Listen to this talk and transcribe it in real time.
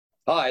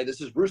Hi,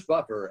 this is Bruce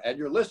Buffer, and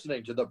you're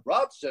listening to the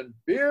Brats and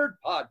Beard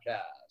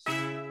Podcast.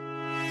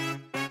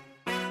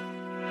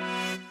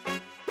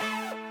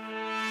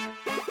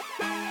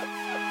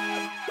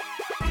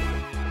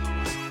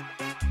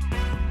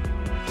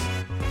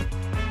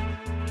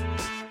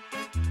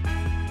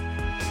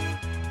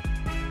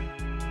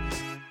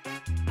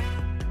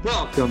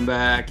 Welcome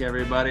back,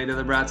 everybody, to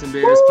the Brats and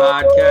Beers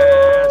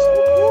Podcast.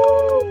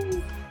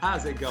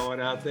 How's it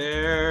going out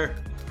there?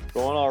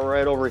 Going all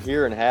right over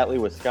here in Hatley,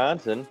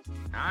 Wisconsin.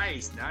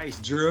 Nice.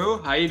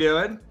 Drew, how you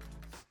doing?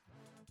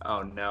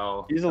 Oh,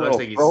 no. He's a little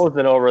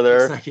frozen over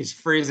there. Looks like he's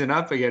freezing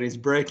up again. He's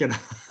breaking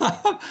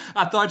up.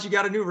 I thought you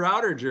got a new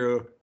router,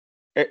 Drew.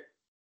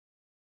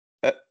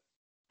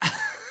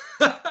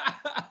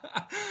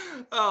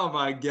 Oh,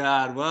 my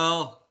God.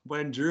 Well,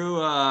 when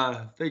Drew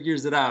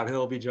figures it out,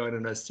 he'll be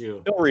joining us,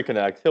 too. He'll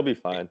reconnect. He'll be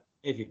fine.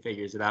 If he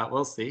figures it out.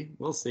 We'll see.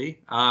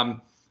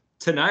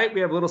 Tonight,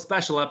 we have a little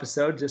special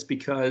episode just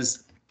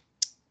because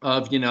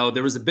of,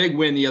 there was a big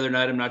win the other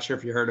night. I'm not sure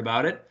if you heard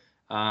about it.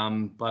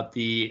 But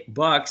the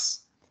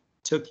Bucks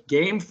took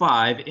Game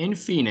 5 in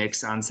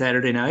Phoenix on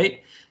Saturday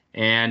night.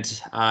 And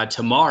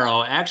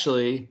tomorrow,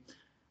 actually,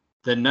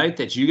 the night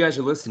that you guys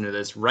are listening to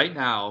this right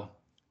now,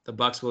 the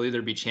Bucks will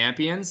either be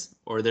champions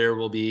or there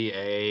will be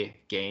a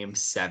Game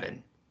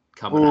 7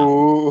 coming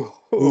up.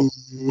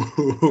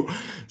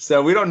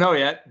 So we don't know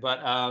yet, but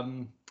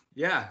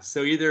yeah.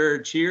 So either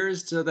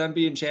cheers to them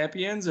being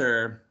champions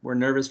or we're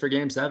nervous for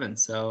Game 7.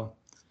 So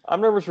I'm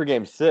nervous for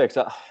Game 6.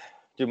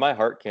 Dude, my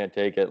heart can't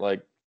take it.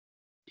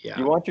 Yeah,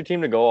 you want your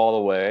team to go all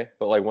the way,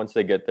 but once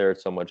they get there,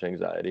 it's so much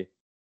anxiety.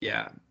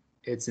 Yeah,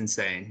 it's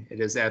insane. It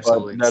is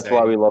absolutely insane. That's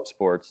why we love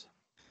sports.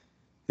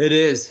 It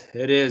is.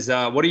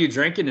 What are you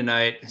drinking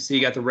tonight? So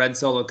you got the red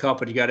Solo cup.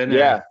 What you got in there?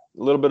 Yeah,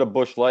 a little bit of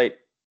Busch Light.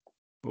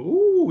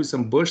 Ooh,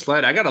 some Busch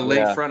Light. I got a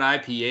Lakefront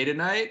IPA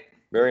tonight.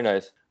 Very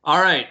nice.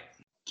 All right.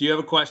 Do you have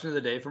a question of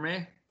the day for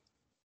me?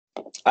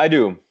 I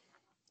do.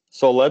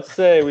 So let's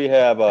say we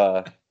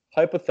have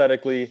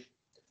hypothetically,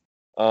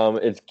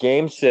 it's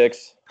Game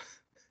 6.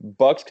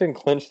 Bucks can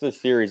clinch the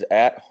series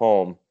at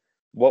home.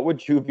 What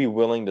would you be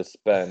willing to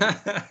spend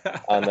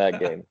on that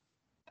game?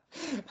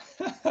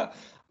 I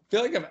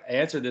feel like I've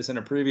answered this in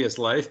a previous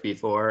life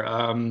before.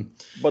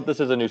 But this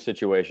is a new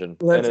situation.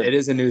 It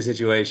is a new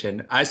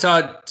situation. I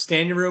saw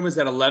standing room is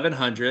at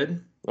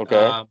 1,100.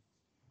 Okay.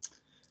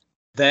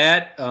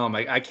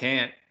 I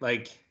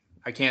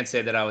can't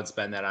say that I would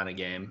spend that on a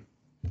game.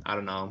 I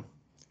don't know.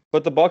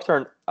 But the Bucks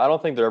I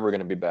don't think they're ever going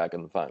to be back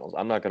in the finals.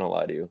 I'm not going to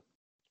lie to you.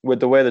 With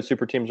the way the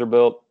super teams are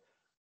built,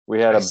 we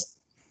had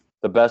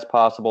the best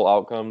possible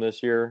outcome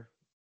this year.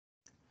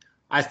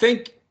 I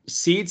think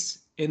seats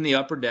in the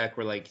upper deck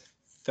were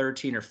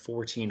 13 or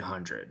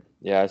 1,400.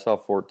 Yeah, I saw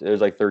it was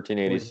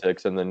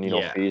 1,386, and then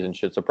fees and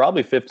shit. So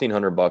probably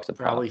 $1,500 a pop.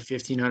 Probably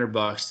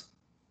 $1,500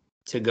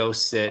 to go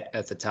sit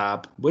at the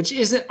top, which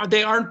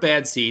they aren't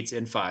bad seats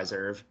in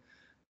Fiserv,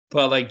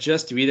 but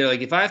just to be there,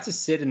 if I have to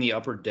sit in the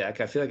upper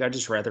deck, I feel like I'd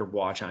just rather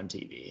watch on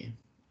TV.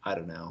 I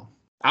don't know.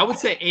 I would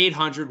say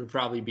 800 would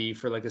probably be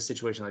for a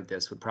situation like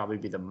this would probably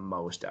be the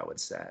most I would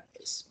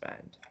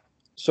spend.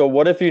 So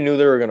what if you knew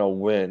they were going to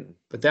win?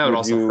 But that would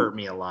also hurt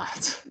me a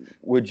lot.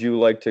 Would you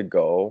like to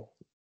go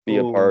be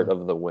a part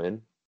of the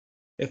win?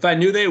 If I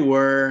knew they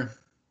were,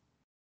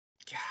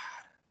 God,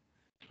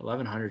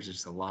 1,100 is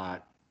just a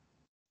lot.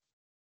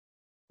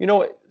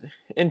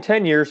 In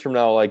 10 years from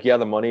now,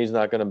 the money's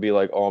not going to be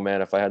oh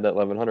man, if I had that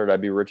 1,100,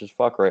 I'd be rich as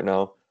fuck right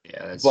now.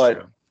 Yeah, that's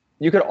true.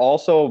 You could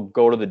also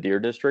go to the Deer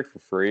District for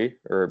free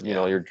or,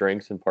 your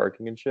drinks and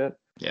parking and shit.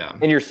 Yeah.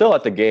 And you're still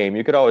at the game.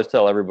 You could always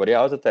tell everybody,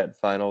 I was at that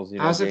finals.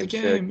 I was at the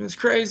game. It's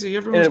crazy.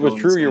 And it was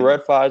true. You were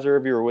at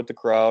Fiserv. You were with the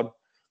crowd.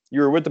 You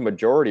were with the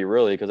majority,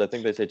 really, because I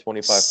think they say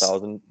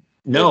 25,000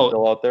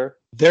 still out there.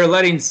 They're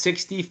letting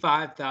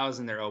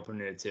 65,000 they're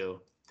opening it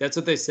to. That's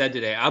what they said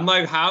today. I'm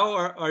like, how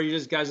are you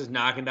guys just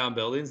knocking down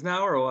buildings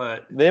now or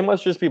what? They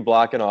must just be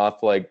blocking off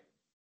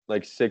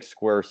 6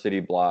 square city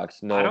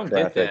blocks. No, I don't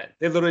traffic. get that.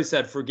 They literally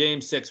said for Game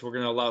 6 we're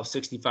going to allow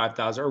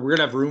 65,000, or we're going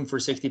to have room for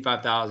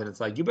 65,000. It's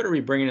you better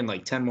be bringing in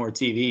 10 more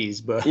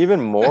TVs, but even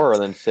more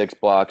than 6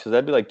 blocks. Because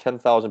that'd be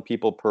 10,000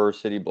 people per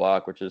city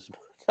block, which is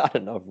not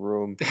enough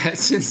room.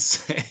 That's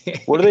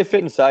insane. What do they fit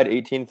inside?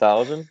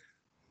 18,000.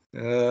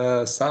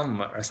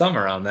 Some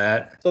around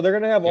that. So they're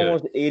going to have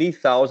almost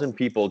 80,000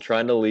 people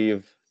trying to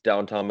leave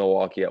downtown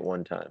Milwaukee at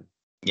one time.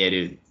 Yeah,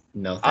 dude.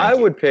 No, I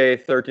would pay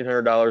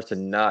 $1,300 to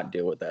not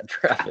deal with that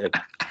traffic.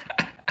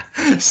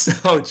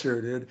 So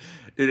true, dude.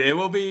 Dude, it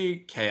will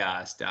be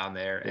chaos down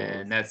there,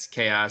 and that's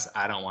chaos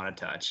I don't want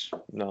to touch.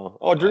 No.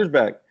 Oh, Drew's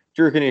back.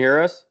 Drew, can you hear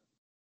us?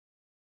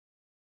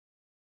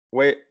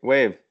 Wave.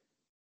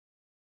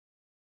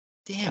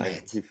 Damn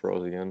it. He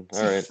froze again.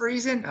 Is he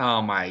freezing?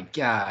 Oh, my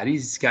God.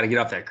 He's got to get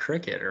off that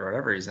Cricket or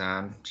whatever he's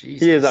on.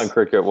 Jesus. He is on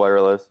Cricket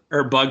Wireless.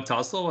 Or Bug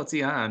Tussle? What's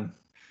he on?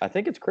 I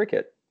think it's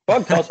Cricket.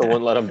 Bug Tussle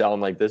wouldn't let him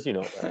down like this,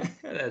 that.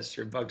 That's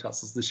true. Bug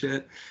Tussle's the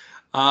shit.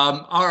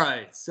 All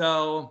right.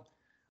 So,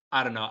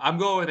 I don't know. I'm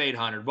going with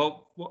 800.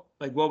 What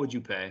would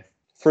you pay?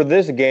 For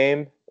this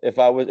game, if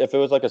it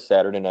was like a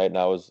Saturday night and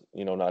I was,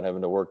 not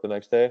having to work the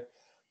next day,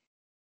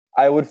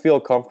 I would feel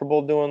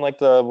comfortable doing like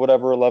the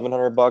whatever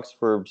 $1,100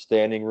 for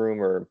standing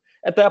room, or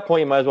at that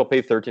point you might as well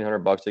pay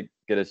 $1,300 to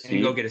get a seat.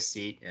 And go get a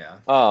seat, yeah.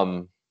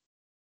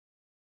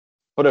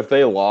 But if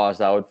they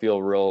lost, I would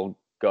feel real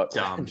gut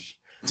wrench.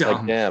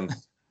 Like, damn,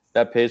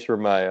 that pays for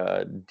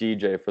my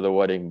DJ for the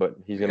wedding, but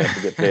he's gonna have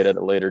to get paid at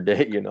a later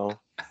date,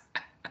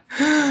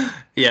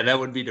 Yeah, that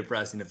would be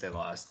depressing if they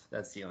lost.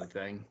 That's the only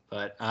thing.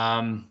 But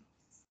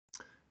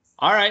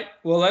all right,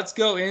 well, let's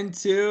go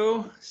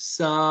into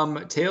some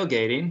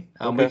tailgating.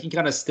 Okay. We can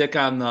kind of stick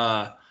on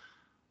the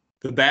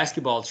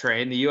basketball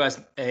train. The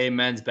USA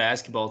men's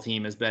basketball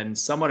team has been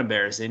somewhat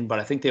embarrassing, but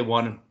I think they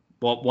won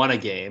a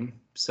game,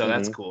 so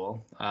that's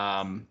cool.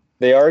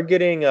 They are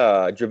getting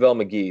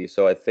JaVale McGee,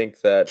 so I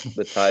think that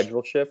the tides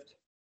will shift.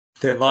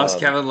 They lost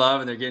Kevin Love,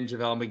 and they're getting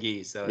JaVale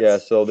McGee. So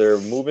so they're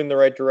moving the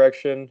right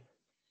direction.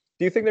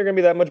 Do you think they're going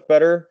to be that much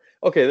better?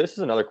 Okay, this is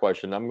another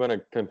question. I'm going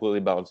to completely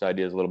bounce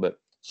ideas a little bit.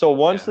 So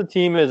once the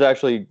team is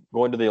actually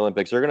going to the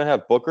Olympics, they're going to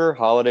have Booker,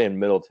 Holiday, and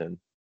Middleton.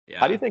 Yeah.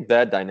 How do you think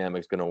that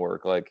dynamic's going to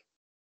work? Like,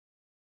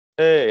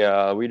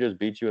 hey, we just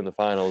beat you in the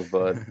finals,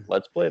 but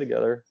let's play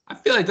together. I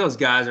feel like those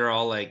guys are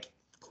all like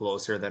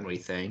closer than we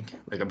think.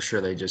 Like, I'm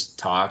sure they just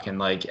talk, and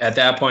like at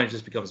that point it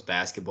just becomes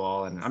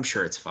basketball, and I'm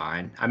sure it's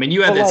fine. I mean,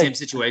 you had that same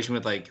situation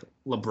with like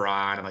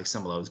LeBron and like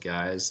some of those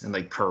guys, and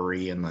like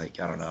Curry and like,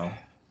 I don't know,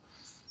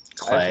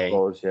 Clay. I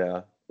suppose,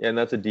 yeah. And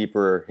that's a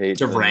deeper hate.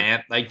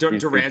 Durant, like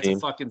Durant's a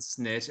fucking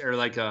snitch, or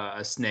like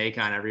a snake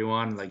on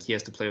everyone. Like, he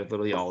has to play with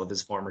literally all of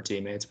his former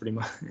teammates, pretty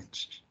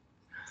much.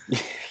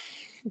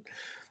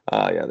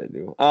 Yeah, they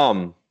do.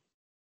 I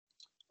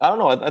don't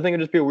know. I think it'd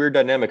just be a weird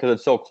dynamic because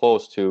it's so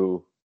close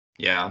to.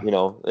 Yeah.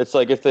 It's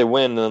like if they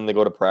win, then they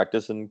go to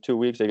practice in 2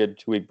 weeks. They get a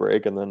 2-week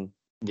break, and then.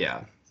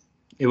 Yeah,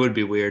 it would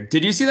be weird.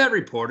 Did you see that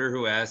reporter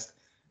who asked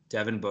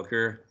Devin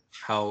Booker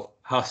how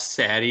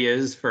sad he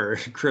is for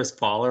Chris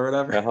Paul or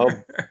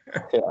whatever?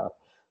 Yeah.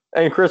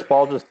 And Chris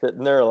Paul just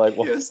sitting there like,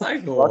 well,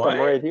 like, what? I'm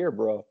right here,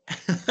 bro.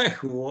 Like,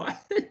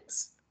 what?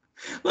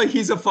 Like,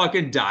 he's a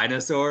fucking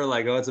dinosaur.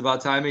 Like, oh, it's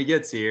about time he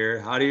gets here.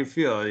 How do you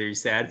feel? Are you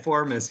sad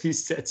for him as he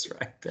sits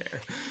right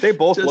there? They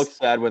both look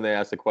sad when they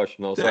asked the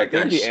question, though. So I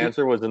think the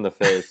answer was in the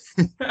face.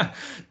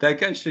 That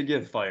guy should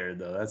get fired,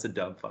 though. That's a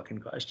dumb fucking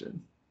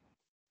question.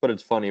 But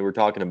it's funny. We're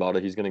talking about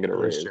it. He's going to get a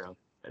raise.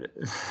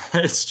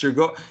 It's true.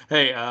 Go,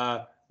 hey,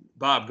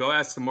 Bob, go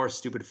ask some more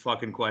stupid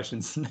fucking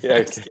questions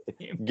next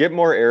game. Get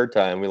more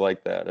airtime. We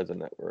like that as a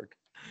network.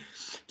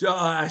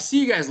 I see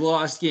you guys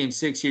lost game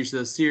 6 here, so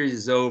the series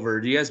is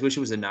over. Do you guys wish it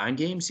was a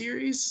 9-game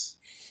series?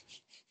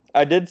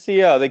 I did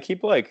see they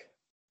keep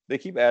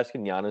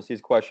asking Giannis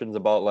these questions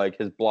about like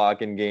his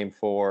block in game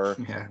 4,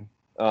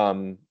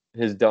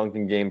 his dunk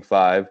in game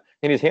 5,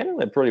 and he's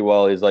handling it pretty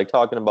well. He's like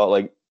talking about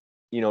like,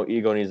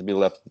 ego needs to be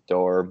left at the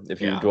door.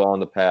 If you dwell on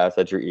the past,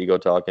 that's your ego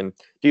talking.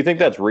 Do you think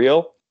that's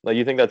real? Like,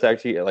 you think that's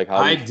actually like how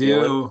I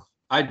do?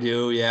 I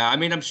do, yeah. I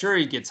mean, I'm sure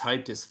he gets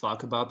hyped as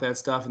fuck about that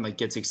stuff and like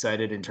gets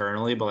excited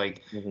internally, but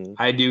like,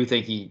 I do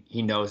think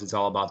he knows it's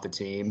all about the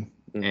team,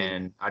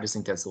 and I just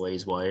think that's the way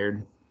he's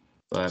wired.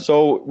 But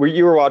so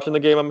you were watching the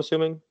game, I'm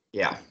assuming?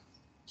 Yeah.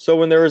 So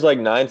when there was like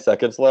 9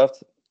 seconds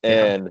left,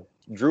 and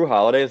Drew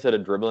Holiday, instead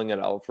of dribbling it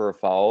out for a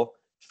foul,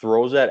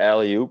 throws that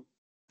alley-oop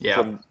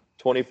from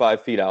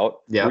 25 feet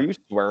out. Yeah. Were you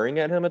swearing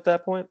at him at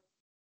that point?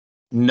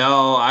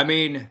 No, I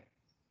mean,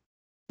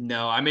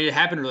 it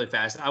happened really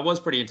fast. I was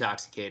pretty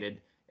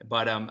intoxicated,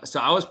 but so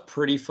I was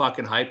pretty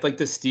fucking hyped. Like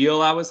the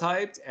steal, I was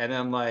hyped, and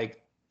then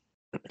like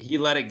he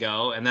let it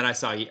go, and then I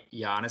saw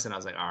Giannis, and I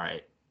was like, all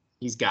right,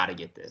 he's got to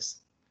get this.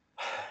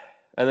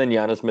 And then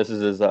Giannis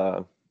misses his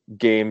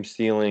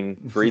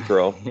game-stealing free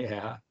throw.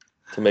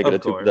 To make it a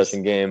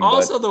 2-possession game.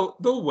 Also,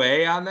 the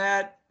way on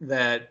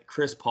that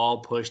Chris Paul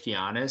pushed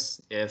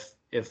Giannis, if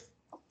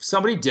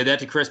somebody did that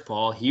to Chris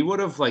Paul, he would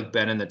have like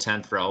been in the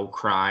 10th row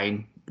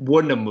crying,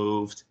 wouldn't have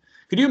moved.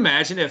 Could you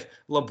imagine if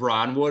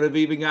LeBron would have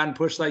even gotten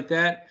pushed like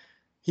that?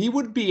 He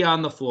would be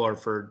on the floor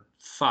for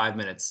 5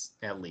 minutes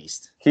at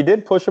least. He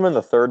did push him in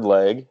the third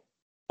leg,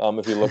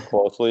 if you look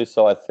closely.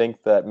 So I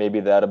think that maybe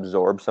that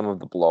absorbed some of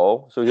the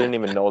blow. So he didn't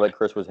even know that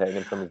Chris was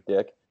hanging from his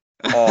dick.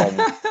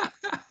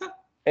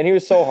 And he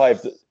was so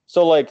hyped.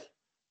 So like,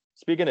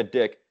 speaking of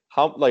dick,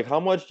 how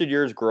much did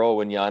yours grow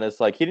when Giannis,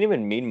 like, he didn't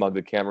even mean mug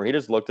the camera. He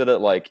just looked at it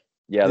like,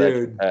 yeah, that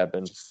could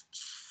happen.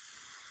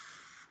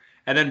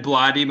 And then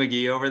Blondie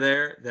McGee over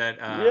there,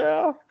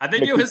 I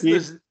think it was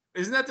this.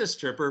 Isn't that the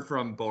stripper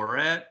from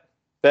Borat?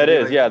 That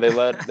is, yeah. They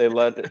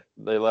let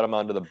him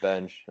onto the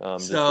bench.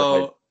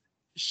 So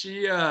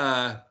she,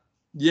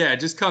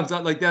 just comes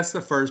out like that's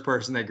the first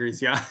person that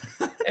greets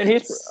Giannis.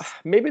 And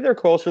maybe they're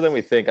closer than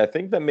we think. I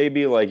think that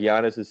maybe like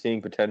Giannis is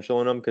seeing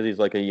potential in him because he's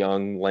like a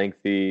young,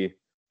 lengthy.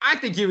 I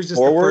think he was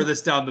just the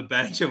furthest down the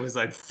bench and was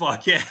like,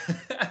 "Fuck yeah."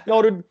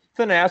 No, dude,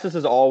 Thanasis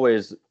is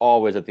always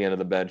at the end of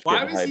the bench.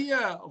 Why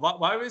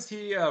was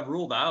he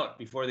ruled out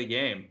before the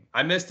game?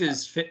 I missed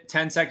his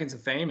 10 seconds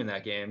of fame in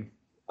that game.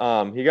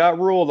 He got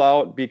ruled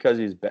out because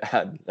he's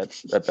bad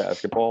at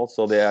basketball.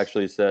 So they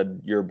actually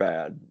said, "You're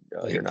bad.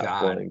 You're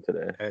not playing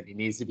today." And he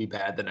needs to be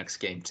bad the next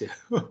game too.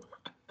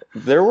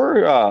 There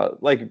were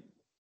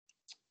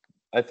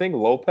I think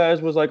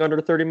Lopez was like under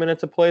 30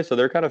 minutes of play, so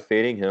they're kind of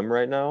fading him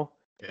right now.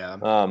 Yeah.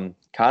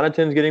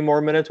 Connaughton's getting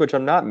more minutes, which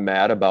I'm not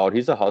mad about.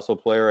 He's a hustle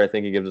player. I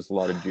think he gives us a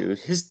lot of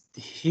juice.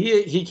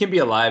 He can be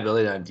a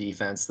liability on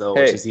defense though,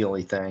 which is the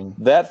only thing.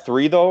 That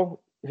three though,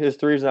 his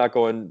three's not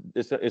going.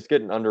 It's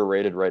getting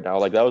underrated right now.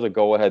 Like that was a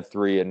go-ahead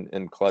three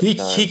in clutch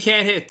time. He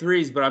can't hit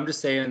threes, but I'm just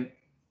saying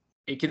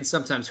it can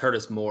sometimes hurt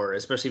us more,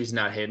 especially if he's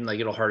not hitting. Like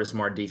it'll hurt us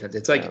more on defense.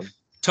 It's like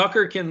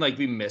Tucker can like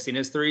be missing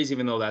his threes,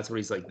 even though that's what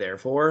he's like there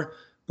for.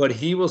 But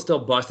he will still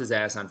bust his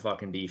ass on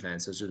fucking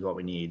defense, which is what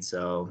we need.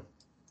 So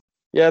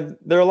yeah,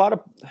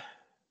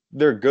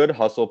 they're good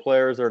hustle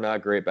players. They're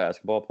not great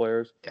basketball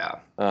players. Yeah.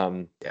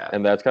 And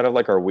that's kind of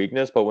like our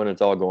weakness. But when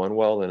it's all going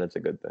well, then it's a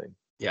good thing.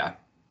 Yeah.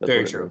 That's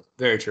very true.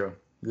 Very true.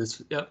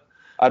 Yep.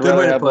 I'd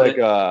rather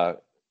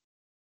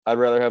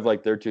have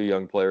like their two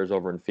young players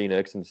over in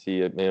Phoenix and see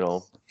it,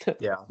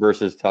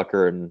 versus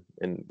Tucker and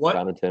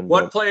Connaughton.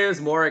 What play is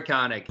more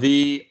iconic,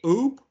 the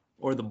oop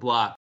or the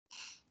block?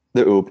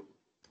 The oop.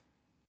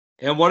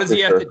 And what does he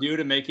have to do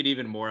to make it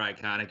even more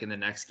iconic in the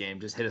next game?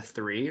 Just hit a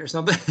three or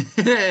something?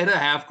 Hit a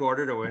half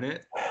quarter to win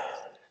it?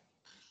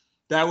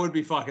 That would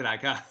be fucking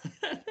iconic.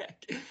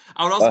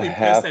 I would also be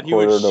pissed that he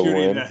was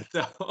shooting that,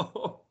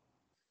 though.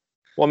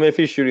 Well, I mean, if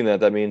he's shooting that,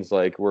 that means,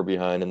 like, we're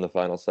behind in the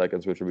final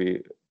seconds, which would be,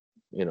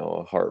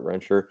 a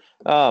heart-wrencher.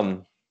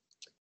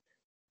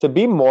 To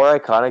be more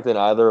iconic than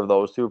either of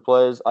those two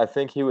plays, I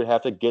think he would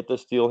have to get the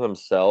steal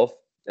himself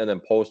and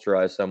then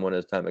posterize someone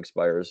as time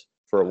expires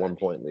for a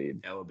 1-point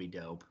lead. That would be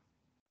dope.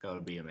 That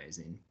would be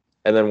amazing.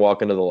 And then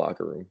walk into the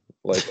locker room.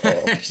 Like,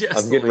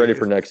 I'm getting ready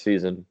for next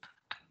season.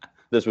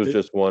 This was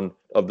just one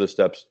of the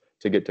steps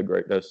to get to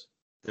greatness.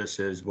 This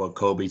is what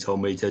Kobe told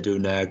me to do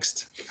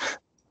next.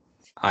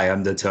 I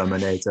am the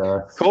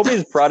Terminator.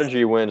 Kobe's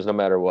prodigy wins no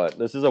matter what.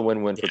 This is a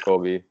win-win for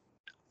Kobe.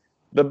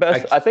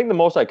 I think the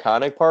most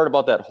iconic part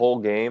about that whole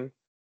game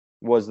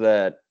was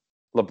that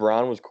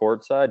LeBron was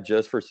courtside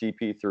just for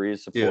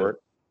CP3's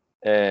support.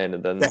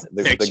 And then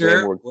the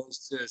game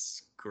was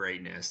just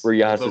greatness. Where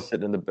Giannis is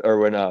sitting when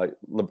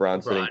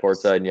LeBron's sitting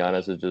courtside and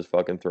Giannis is just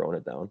fucking throwing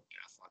it down. Yeah,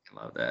 I fucking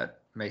love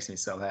that. Makes me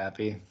so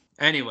happy.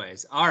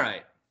 Anyways, all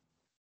right.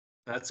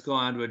 Let's go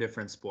on to a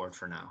different sport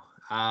for now.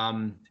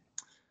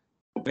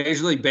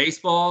 Major League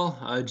Baseball,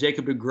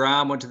 Jacob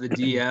deGrom went to the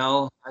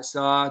DL. I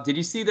saw. Did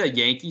you see the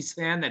Yankees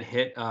fan that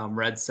hit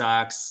Red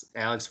Sox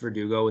Alex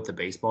Verdugo with the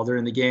baseball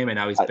during the game, and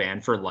now he's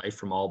banned for life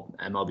from all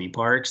MLB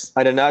parks?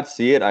 I did not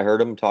see it. I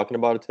heard him talking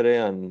about it today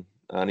on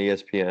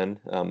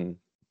ESPN.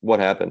 What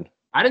happened?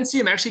 I didn't see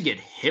him actually get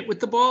hit with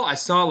the ball. I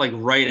saw like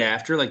right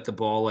after, like the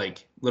ball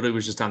like literally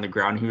was just on the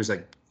ground. He was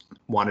like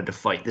wanted to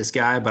fight this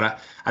guy, but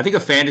I think a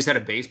fan just had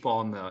a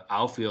baseball in the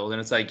outfield,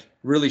 and it's like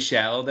really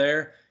shallow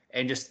there.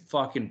 And just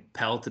fucking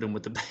pelted him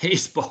with the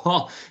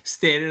baseball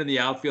standing in the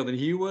outfield. And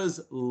he was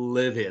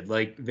livid,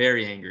 like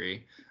very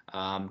angry.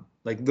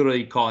 Like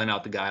literally calling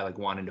out the guy, like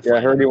wanting to fight. Yeah,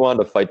 I heard he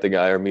wanted to fight the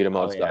guy or meet him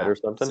outside or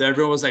something. So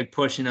everyone was like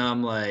pushing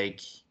him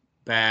like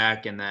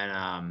back. And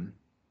then,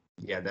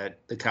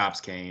 the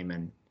cops came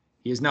and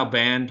he is now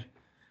banned.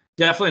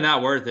 Definitely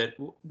not worth it.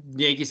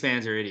 Yankees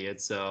fans are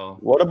idiots. So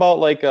what about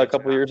like a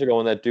couple of years ago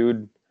when that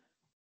dude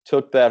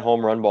took that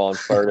home run ball and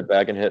fired it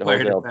back and hit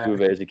Jose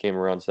Altuve as he came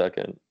around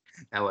second?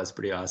 That was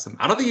pretty awesome.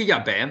 I don't think he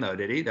got banned though,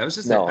 did he? That was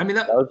just no. You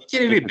can't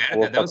even be mad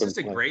at that. That was just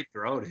a great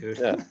throw, dude.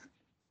 Yeah,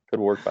 good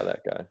work by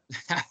that guy.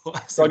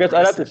 So I guess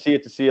I'd have to see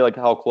it to see like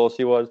how close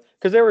he was,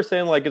 because they were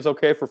saying like it's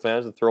okay for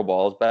fans to throw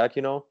balls back,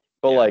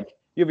 but like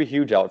you have a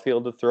huge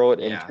outfield to throw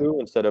it into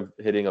instead of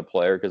hitting a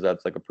player because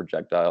that's like a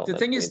projectile. The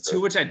thing is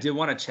too, which I did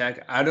want to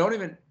check. I don't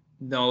even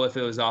know if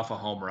it was off a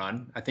home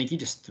run. I think he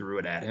just threw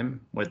it at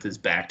him with his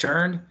back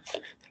turned.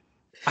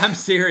 I'm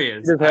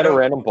serious. He just had a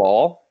random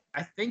ball.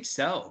 I think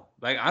so.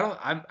 Like,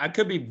 I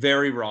could be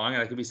very wrong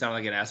and I could be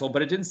sounding like an asshole,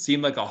 but it didn't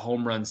seem like a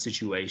home run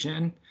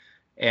situation.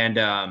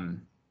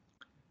 And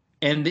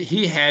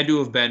he had to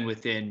have been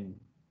within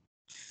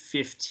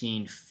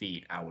 15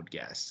 feet, I would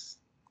guess.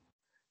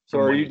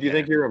 So do you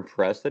think you're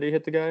impressed that he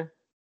hit the guy?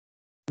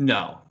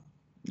 No.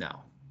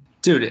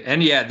 Dude,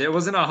 and there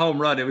wasn't a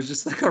home run. It was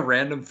just like a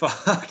random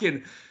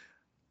fucking,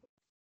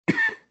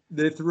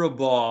 they threw a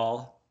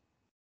ball.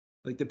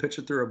 Like the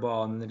pitcher threw a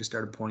ball and then they just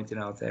started pointing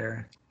out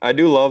there. I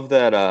do love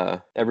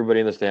that everybody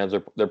in the stands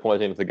they're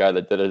pointing at the guy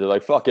that did it. They're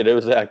like, "Fuck it, it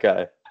was that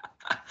guy."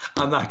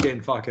 I'm not getting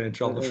fucking in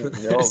trouble for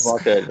this. No,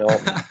 fuck it. No,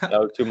 that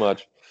was too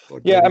much.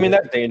 Yeah, I mean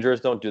that's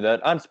dangerous. Don't do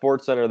that. On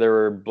SportsCenter, they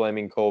were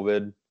blaming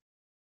COVID.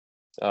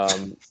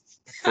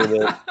 For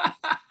this.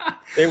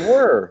 They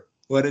were.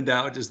 When in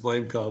doubt, just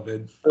blame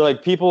COVID. They're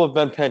like, people have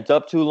been pent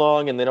up too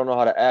long and they don't know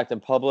how to act in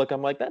public.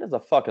 I'm like, that is a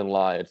fucking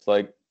lie. It's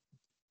like,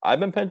 I've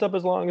been pent up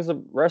as long as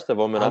the rest of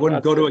them, and I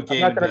wouldn't go to a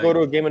game. I'm not going to go to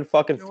a game and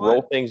fucking throw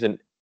things and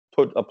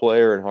put a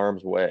player in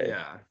harm's way.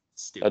 Yeah,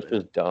 stupid. That's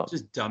just dumb.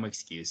 Just dumb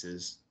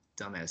excuses.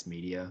 Dumbass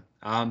media.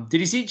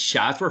 Did you see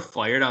shots were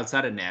fired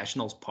outside of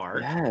Nationals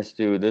Park? Yes,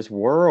 dude. This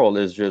world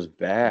is just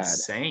bad.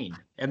 Insane.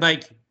 And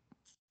like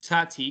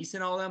Tatis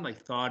and all them like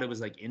thought it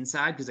was like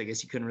inside because I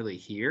guess you couldn't really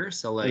hear.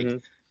 So like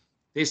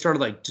they started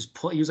like just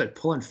he was like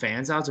pulling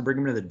fans out to bring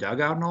him to the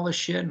dugout and all this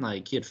shit. And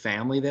like he had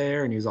family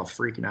there and he was all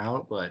freaking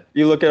out. But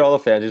You look at all the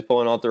fans he's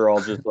pulling out, they're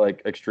all just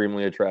like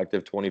extremely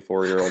attractive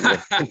 24-year-old.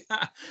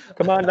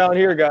 Come on down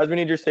here, guys. We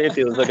need your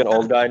safety. It's like an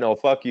old guy. No,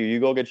 fuck you. You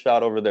go get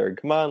shot over there.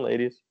 Come on,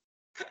 ladies.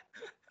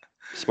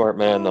 Smart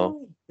man,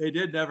 though. They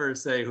did never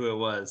say who it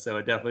was, so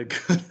it definitely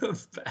could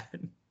have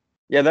been.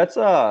 Yeah, that's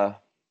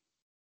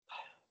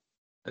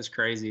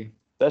crazy.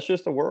 That's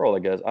just the world, I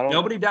guess.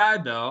 Nobody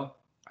died though.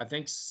 I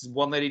think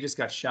one lady just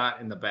got shot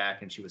in the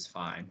back and she was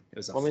fine. It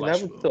was a that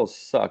flesh would wound. still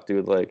suck,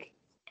 dude. Like,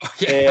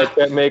 Yeah. hey, I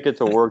can't make it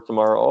to work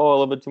tomorrow. Oh, a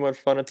little bit too much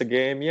fun at the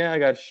game. Yeah, I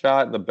got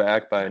shot in the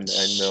back by a 9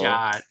 mil.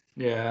 Shot.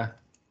 Yeah.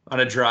 On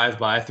a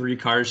drive-by, 3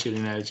 cars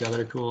shooting at each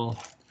other. Cool.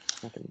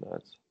 Fucking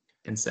nuts.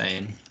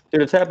 Insane.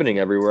 Dude, it's happening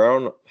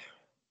everywhere.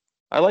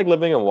 I like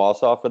living in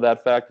Wausau for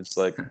that fact. It's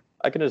like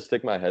I can just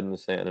stick my head in the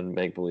sand and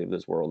make believe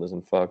this world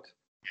isn't fucked.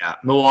 Yeah.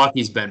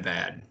 Milwaukee's been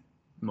bad.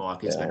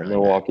 Milwaukee's been really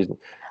Milwaukee's.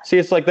 See,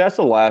 it's like that's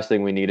the last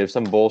thing we need. If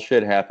some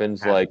bullshit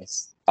happens bad. like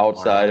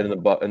outside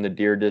in the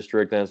Deer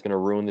District, then it's gonna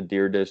ruin the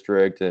Deer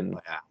District, and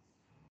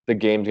the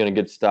game's gonna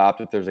get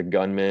stopped if there's a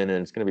gunman,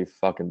 and it's gonna be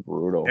fucking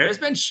brutal. There's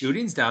been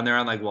shootings down there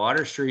on like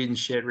Water Street and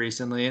shit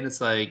recently, and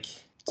it's like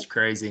it's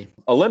crazy.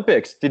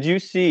 Olympics. Did you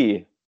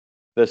see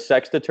the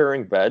sex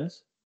deterring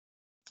beds?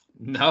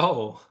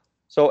 No.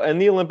 So in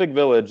the Olympic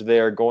Village, they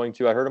are going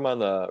to. I heard them on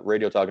the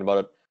radio talking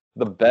about it.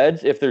 The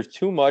beds, if there's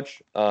too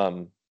much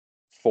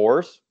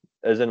force,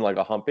 as in like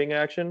a humping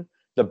action,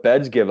 the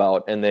beds give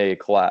out and they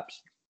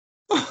collapse.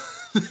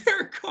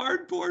 They're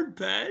cardboard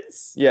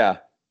beds? Yeah.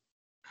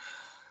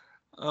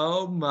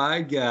 Oh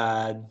my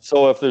God.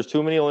 So if there's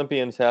too many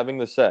Olympians having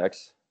the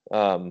sex,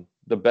 the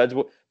beds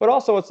will. But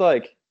also, it's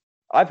like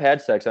I've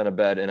had sex on a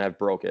bed and I've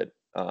broke it.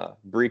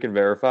 Bree can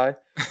verify.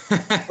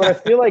 But I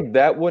feel like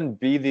that wouldn't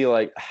be the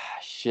like,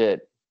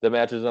 shit, the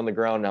match is on the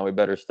ground now. We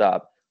better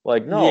stop.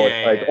 Like, no,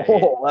 it's like, that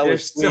they're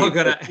was still sweet.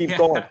 gonna Let's keep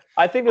going.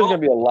 I think there's gonna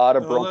be a lot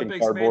of broken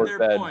Olympics cardboard made their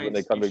beds points. when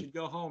they come You to should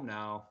go home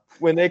now.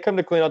 when they come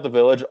to clean out the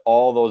village.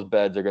 All those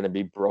beds are gonna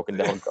be broken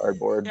down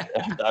cardboard.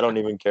 And I don't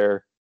even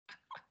care.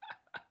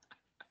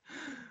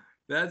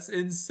 That's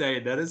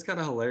insane. That is kind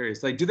of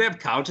hilarious. Like, do they have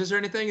couches or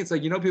anything? It's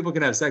like, people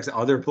can have sex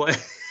other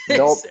places.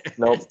 Nope.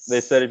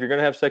 They said if you're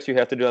gonna have sex, you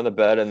have to do it on the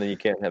bed, and then you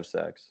can't have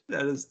sex.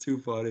 That is too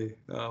funny.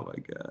 Oh my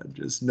God.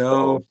 Just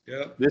no.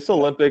 Yep. This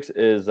Olympics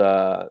is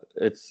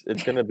it's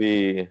gonna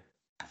be,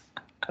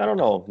 I don't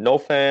know, no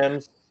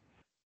fans,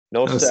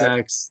 no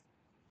sex,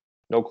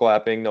 no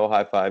clapping, no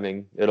high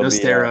fiving. It'll no be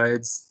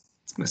steroids.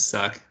 It's gonna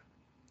suck.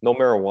 No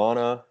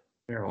marijuana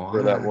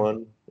for that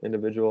one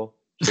individual,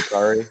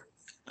 Shikari.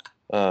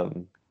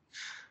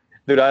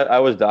 Dude, I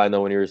was dying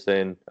though when you were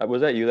saying, was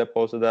that you that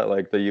posted that?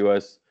 Like the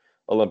U.S.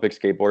 Olympic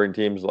skateboarding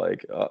teams,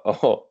 like,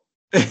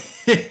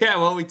 Yeah,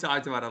 well, we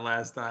talked about it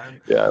last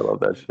time. Yeah, I love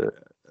that shit.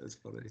 That's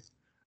funny.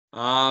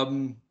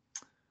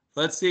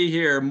 Let's see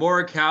here.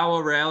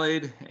 Morikawa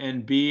rallied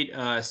and beat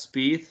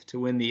Spieth to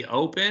win the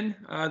Open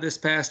this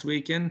past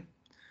weekend.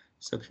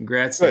 So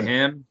congrats to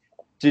him.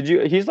 Is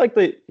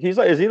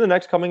he the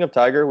next coming of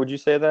Tiger? Would you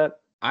say that?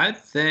 I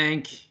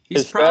think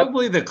he's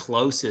probably the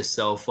closest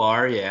so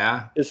far,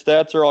 yeah. His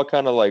stats are all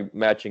kind of like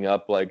matching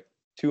up, like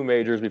 2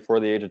 majors before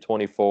the age of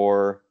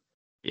 24.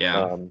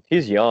 Yeah.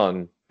 He's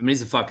young. I mean,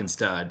 he's a fucking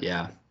stud,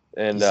 yeah.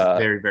 And he's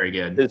very, very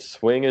good. His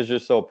swing is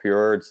just so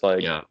pure. It's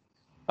like, yeah.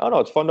 I don't know,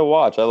 it's fun to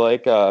watch. I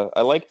like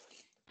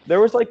there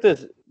was like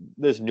this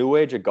new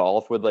age of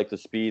golf with like the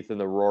Spieth and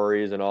the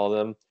Rorys and all of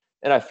them.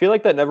 And I feel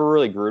like that never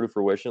really grew to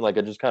fruition. Like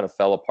it just kind of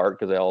fell apart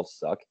because they all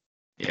suck.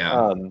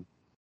 Yeah.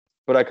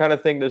 But I kind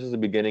of think this is the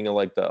beginning of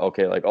like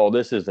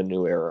this is the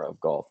new era of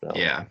golf now.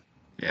 Yeah.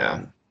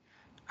 Yeah.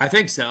 I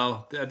think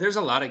so. There's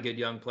a lot of good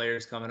young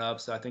players coming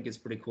up, so I think it's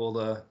pretty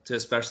cool to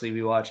especially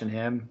be watching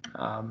him.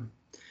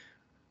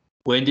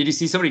 When did you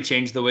see somebody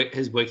change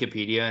his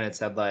Wikipedia and it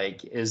said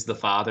like is the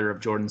father of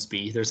Jordan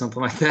Spieth or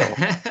something like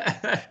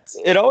that?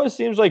 It always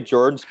seems like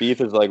Jordan Spieth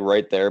is like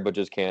right there, but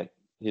just can't.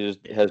 He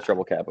just has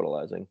trouble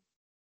capitalizing.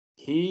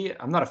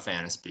 I'm not a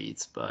fan of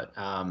Spieth, but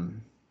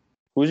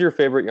who's your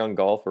favorite young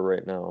golfer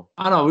right now?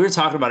 I don't know. We were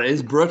talking about it.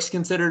 Is Brooks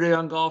considered a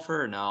young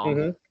golfer or no?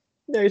 Mm-hmm.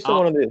 Yeah, he's still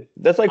one of the.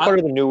 That's like part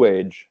of the new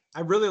age. I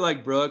really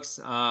like Brooks.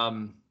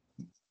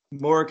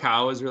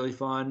 Morikawa is really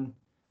fun.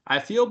 I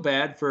feel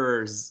bad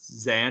for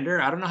Xander.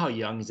 I don't know how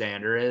young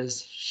Xander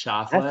is.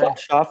 Schauffele. I thought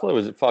Schauffele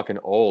was fucking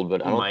old,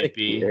 but I don't think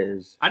he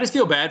is. I just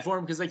feel bad for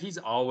him because like he's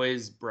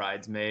always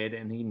bridesmaid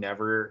and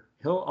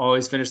he'll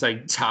always finish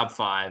like top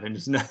 5 and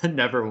just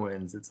never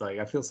wins. It's like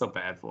I feel so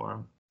bad for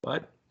him,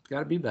 but got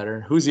to be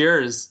better. Who's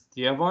yours?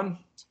 Do you have one?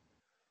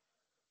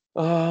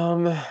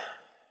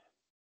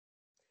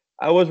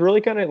 I was really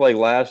kind of like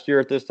last year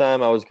at this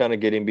time. I was kind of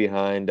getting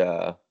behind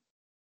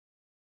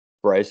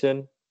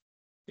Bryson.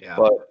 Yeah,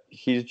 but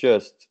he's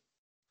just,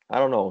 I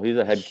don't know. He's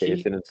a head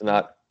case, and it's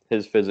not.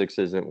 his physics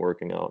isn't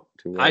working out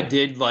too well. I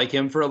did like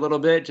him for a little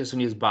bit, just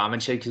when he was bombing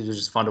shit, because it was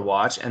just fun to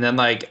watch. And then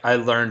like I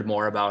learned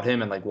more about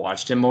him and like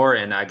watched him more,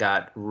 and I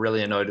got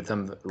really annoyed with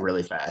him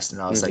really fast.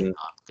 And I was like,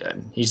 not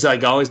good. He's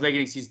like always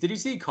making excuses. Did you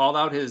see he called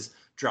out his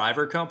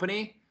driver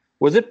company?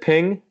 Was it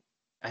Ping?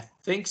 I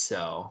think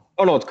so.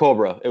 Oh no, it's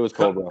Cobra. It was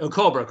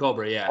Cobra.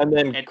 Cobra, yeah. And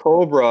then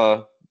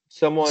Cobra,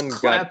 someone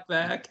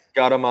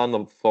got him on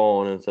the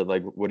phone and said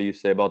like, "What do you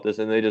say about this?"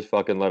 And they just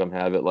fucking let him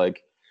have it.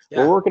 Like,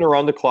 we're working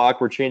around the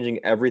clock. We're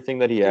changing everything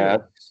that he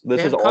asks.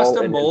 This is all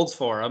custom molds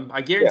for him.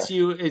 I guarantee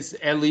you, it's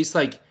at least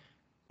like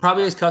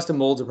probably his custom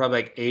molds are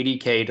probably like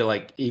 $80K to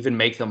like even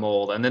make the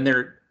mold, and then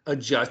they're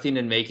adjusting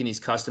and making these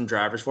custom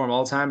drivers for him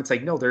all the time. It's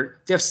like, no,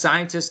 they have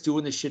scientists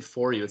doing this shit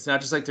for you. It's not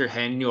just like they're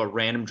handing you a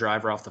random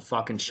driver off the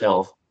fucking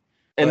shelf.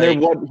 And they're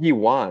what he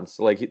wants.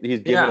 Like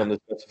he's giving them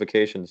the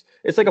specifications.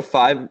 It's like a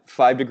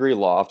 5 degree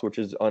loft, which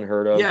is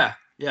unheard of. Yeah.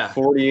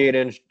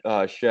 48-inch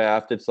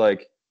shaft. It's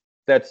like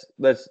that's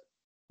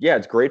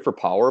it's great for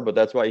power, but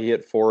that's why he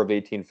hit 4 of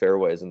 18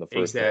 fairways in the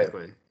first day.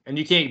 And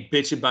you can't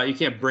bitch about, you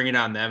can't bring it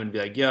on them and be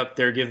like, yep,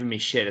 they're giving me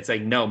shit. It's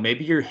like, no,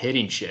 maybe you're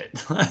hitting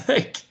shit.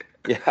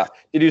 Yeah.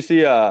 Did you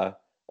see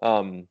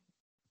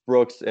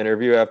Brooks'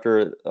 interview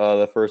after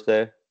the first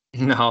day?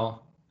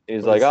 No.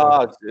 He's like,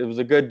 it was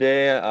a good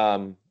day.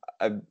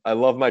 I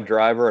love my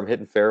driver. I'm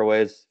hitting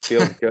fairways.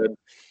 Feels good.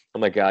 Oh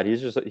my God,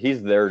 he's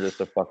there just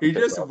to fucking. He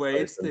just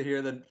waits to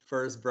hear the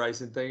first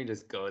Bryson thing and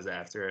just goes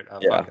after it.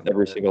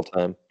 Every single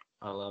time.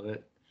 I love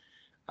it.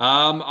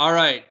 All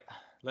right,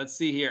 let's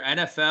see here.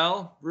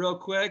 NFL, real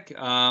quick.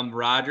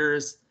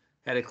 Rodgers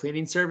had a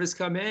cleaning service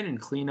come in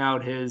and clean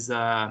out his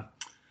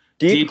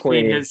deep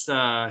clean his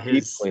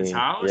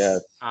house.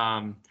 Yes.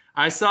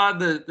 I saw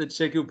the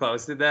chick who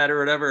posted that or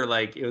whatever.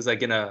 Like it was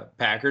like in a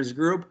Packers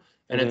group,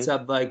 and it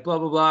said like blah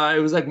blah blah. It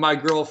was like my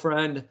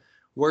girlfriend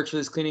works for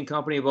this cleaning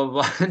company, blah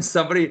blah blah. And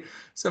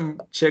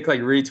some chick like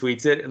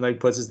retweets it and like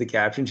puts as the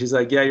caption. She's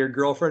like, "Yeah, your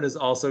girlfriend is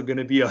also going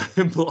to be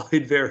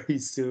unemployed very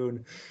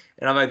soon."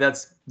 And I'm like,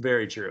 "That's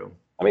very true."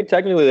 I mean,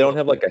 technically, they don't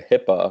have like a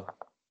HIPAA.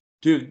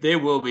 Dude, they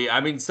will be. I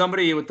mean,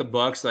 somebody with the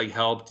Bucks like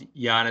helped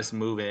Giannis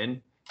move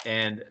in,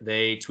 and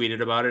they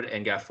tweeted about it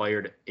and got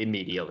fired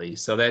immediately.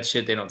 So that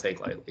shit they don't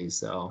take lightly.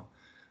 So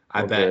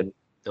I bet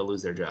they'll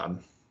lose their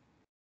job.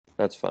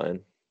 That's fine.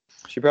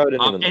 She probably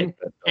didn't even.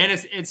 And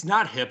it's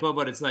not HIPAA,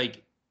 but it's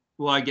like,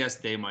 well, I guess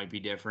they might be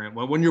different.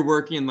 When you're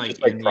working like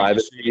in the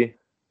privacy. Industry,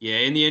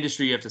 in the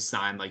industry, you have to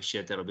sign like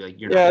shit that'll be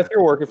like you're. Yeah, if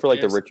you're working for like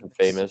the rich and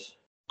famous.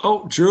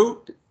 Oh,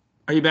 Drew,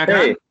 are you back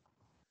on?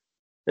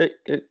 Hey,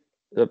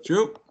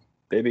 Drew,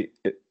 baby,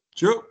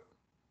 Drew.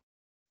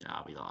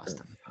 Oh, we lost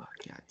him. Oh,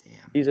 God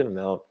damn. He's in and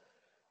out.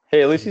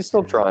 Hey, at least he's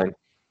still trying.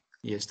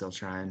 He is still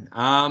trying.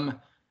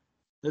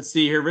 Let's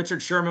see here.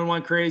 Richard Sherman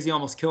went crazy,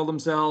 almost killed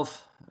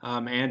himself,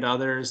 and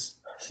others.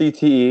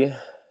 CTE. Do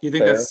you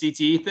think that's a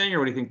CTE thing, or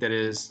what do you think that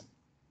is?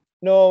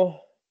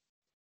 No.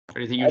 Or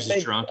do you think he was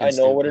just drunk? I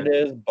know what it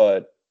is,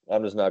 but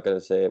I'm just not going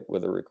to say it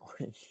with a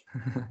recording.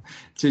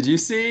 Did you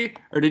see,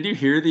 or did you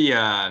hear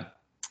the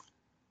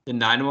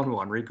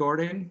 911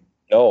 recording?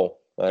 No.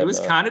 It was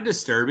kind of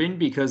disturbing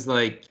because,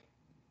 like,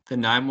 the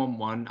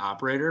 911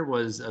 operator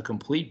was a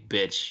complete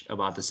bitch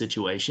about the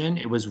situation.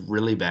 It was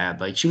really bad.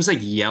 Like, she was like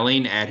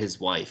yelling at his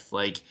wife,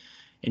 like,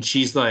 and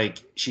she's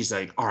like,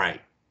 all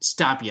right,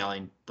 stop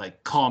yelling,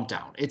 like, calm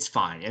down, it's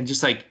fine. And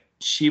just like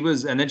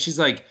and then she's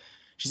like,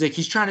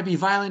 he's trying to be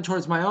violent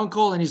towards my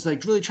uncle, and he's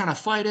like really trying to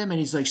fight him, and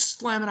he's like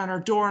slamming on our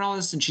door and all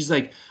this. And she's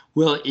like,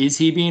 well, is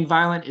he being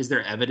violent? Is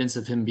there evidence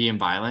of him being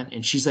violent?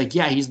 And she's like,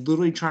 yeah, he's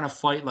literally trying to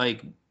fight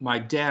like my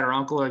dad or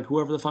uncle, like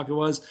whoever the fuck it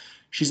was.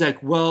 She's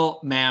like, well,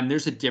 ma'am,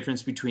 there's a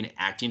difference between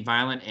acting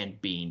violent and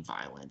being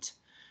violent.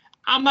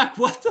 I'm like,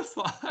 what the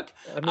fuck?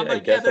 I mean, I'm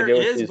like, yeah, there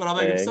is, but I'm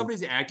like, if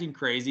somebody's acting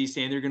crazy,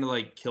 saying they're gonna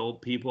like kill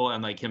people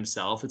and like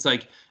himself, it's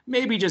like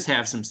maybe just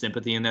have some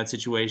sympathy in that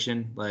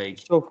situation. Like,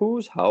 so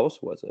whose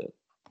house was it?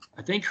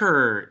 I think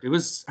it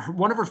was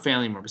one of her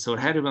family members, so it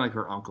had to have been like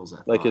her uncle's.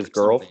 Like his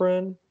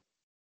girlfriend?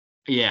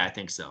 Yeah, I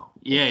think so.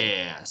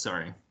 Yeah.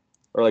 Sorry.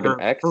 Or like an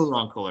ex? Her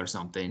uncle or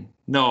something.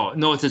 No,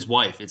 it's his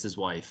wife. It's his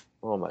wife.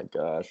 Oh my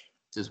gosh.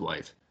 It's his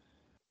wife.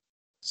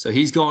 So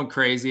he's going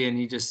crazy, and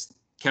he just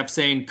kept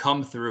saying,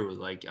 come through.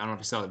 Like, I don't know if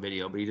you saw the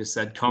video, but he just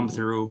said, come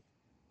through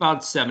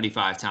about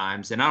 75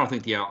 times. And I don't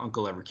think the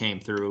uncle ever came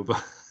through,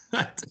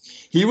 but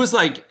he was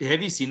like,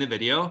 have you seen the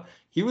video?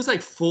 He was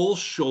like full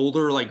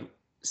shoulder, like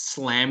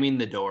slamming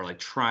the door, like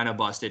trying to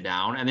bust it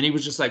down. And then he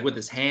was just like with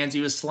his hands,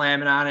 he was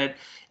slamming on it,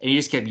 and he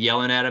just kept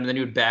yelling at him. And then he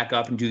would back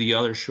up and do the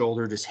other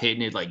shoulder, just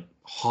hitting it like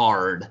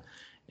hard.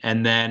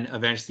 And then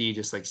eventually he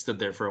just like stood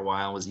there for a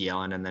while, was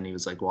yelling, and then he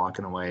was like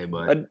walking away.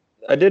 But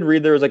I did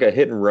read there was like a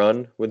hit and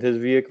run with his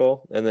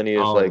vehicle, and then he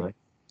just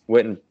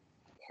went and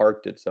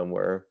parked it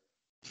somewhere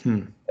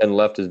and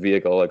left his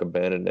vehicle, like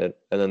abandoned it,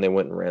 and then they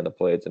went and ran the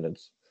plates, and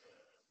it's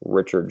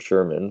Richard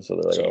Sherman. So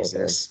they're like,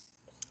 Jesus,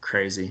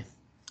 crazy.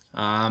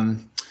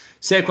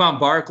 Saquon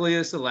Barkley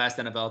is the last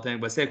NFL thing,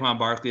 but Saquon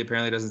Barkley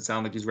apparently doesn't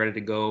sound like he's ready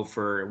to go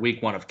for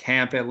week 1 of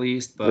camp at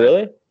least. But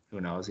really?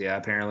 Who knows? Yeah,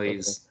 apparently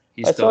he's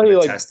He's I still saw he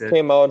going to test it.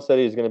 came out and said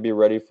he's going to be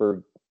ready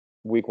for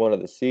week 1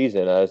 of the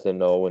season. I just didn't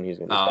know when he's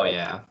going to. Oh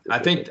yeah, I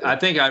think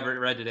I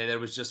read today that it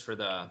was just for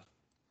the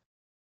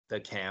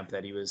camp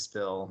that he was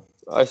still.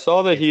 I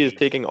saw that he is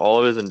taking all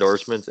of his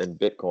endorsements in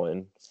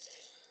Bitcoin,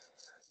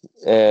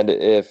 and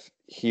if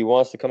he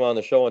wants to come on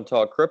the show and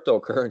talk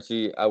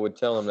cryptocurrency, I would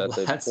tell him that's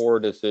a poor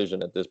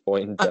decision at this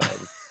point in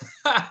time.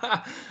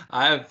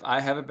 I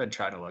haven't been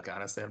trying to look,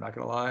 honestly. I'm not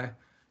gonna lie.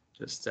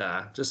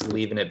 Just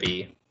leaving it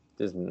be.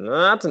 Just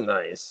not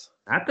nice.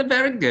 Not the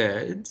very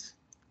good.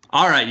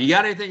 All right, you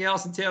got anything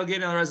else in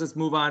tailgating? Otherwise, let's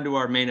move on to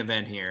our main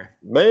event here.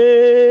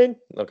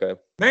 Okay.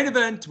 Main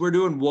event. We're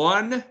doing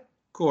one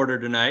quarter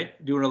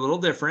tonight. Doing a little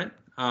different.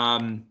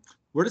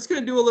 We're just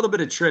gonna do a little bit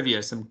of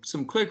trivia.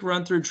 Some quick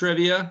run through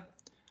trivia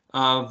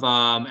of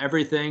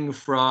everything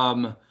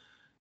from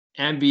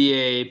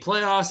NBA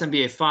playoffs,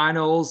 NBA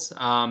finals,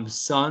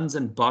 Suns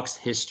and Bucks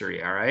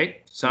history. All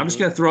right. So I'm just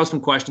gonna throw some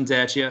questions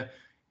at you.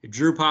 If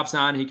Drew pops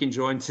on, he can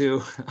join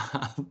too.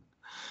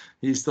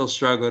 He's still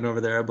struggling over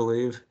there, I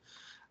believe.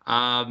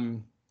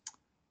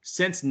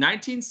 Since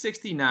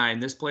 1969,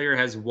 this player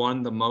has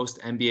won the most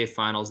NBA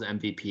Finals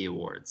MVP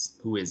awards.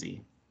 Who is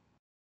he?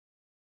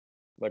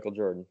 Michael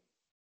Jordan.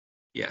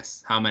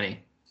 Yes. How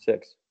many?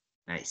 6.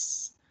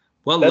 Nice.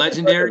 Well, That's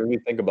legendary. when you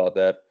think about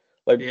that.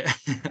 Yeah.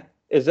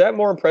 Is that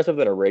more impressive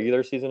than a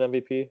regular season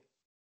MVP?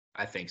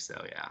 I think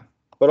so, yeah.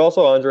 But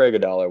also Andre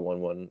Iguodala won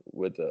one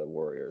with the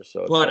Warriors.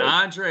 So but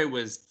Andre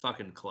was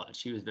fucking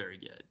clutch. He was very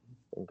good.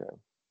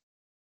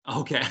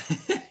 Okay.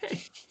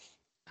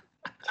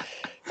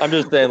 I'm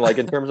just saying,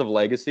 in terms of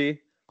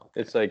legacy,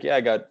 it's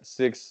I got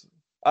 6.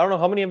 I don't know,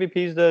 how many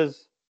MVPs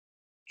does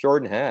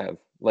Jordan have?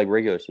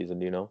 Regular season,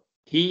 do you know?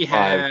 He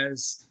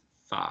has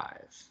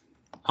 5.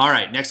 All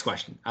right, next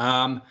question.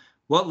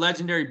 What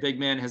legendary big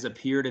man has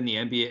appeared in the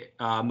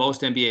NBA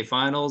most NBA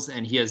finals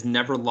and he has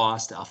never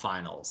lost a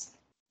finals?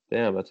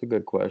 Damn, that's a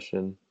good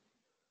question.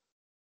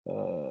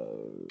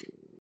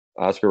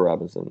 Oscar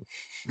Robinson.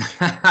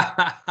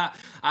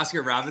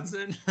 Oscar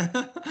Robinson?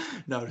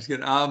 No, just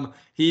kidding.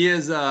 He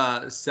is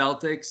a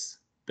Celtics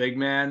big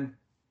man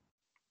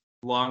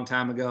long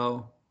time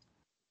ago.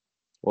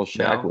 Well,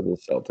 Shaq was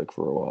a Celtic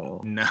for a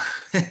while. No,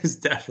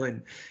 it's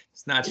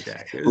not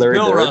Shaq. It was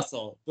Bill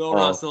Russell.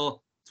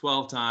 Russell,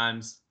 12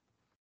 times.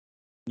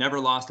 Never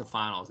lost a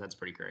finals. That's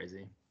pretty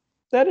crazy.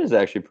 That is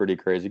actually pretty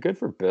crazy. Good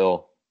for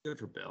Bill. Good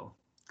for Bill.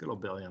 Good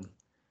old Billiam.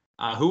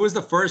 Who was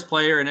the first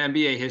player in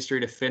NBA history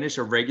to finish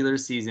a regular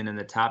season in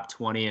the top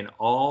 20 in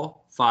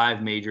all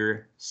 5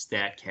 major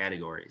stat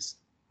categories?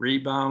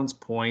 Rebounds,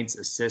 points,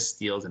 assists,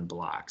 steals, and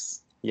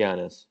blocks.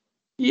 Giannis.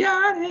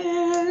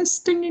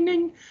 Ding, ding,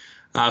 ding.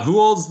 Who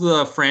holds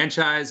the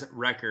franchise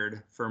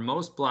record for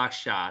most block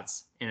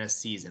shots in a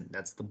season?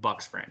 That's the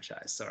Bucks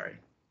franchise. Sorry.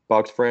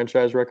 Bucks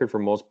franchise record for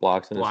most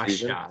blocks in a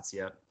season? Block shots,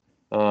 yep.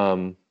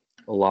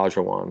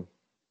 Olajuwon.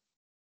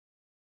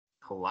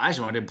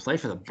 Olajuwon didn't play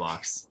for the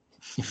Bucks.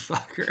 You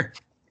fucker.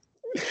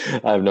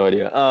 I have no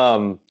idea.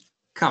 Come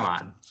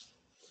on.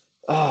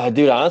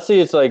 Dude,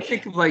 honestly, it's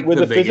think of with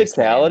the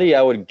physicality, name.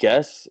 I would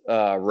guess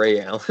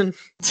Ray Allen.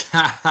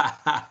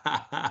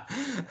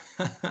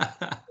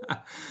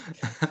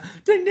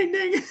 Ding, ding,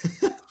 ding.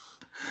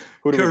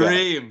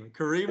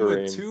 Kareem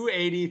with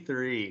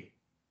 283.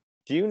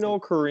 Do you know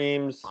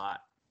Kareem's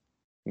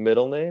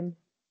middle name?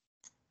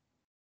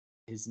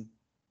 Is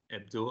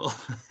Abdul.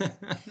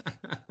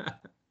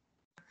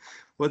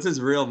 What's his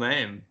real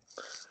name?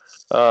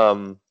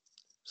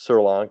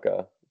 Sri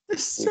Lanka.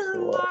 Sri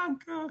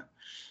Lanka.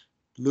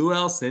 Lou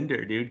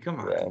Alcindor, dude. Come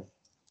on. Yeah,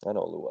 I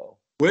know Lou.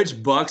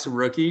 Which Bucks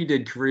rookie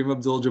did Kareem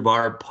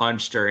Abdul-Jabbar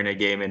punch during a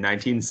game in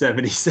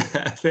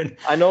 1977?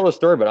 I know the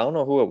story, but I don't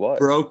know who it was.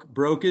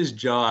 Broke his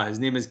jaw. His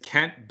name is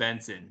Kent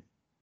Benson.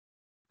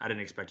 I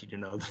didn't expect you to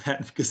know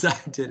that because I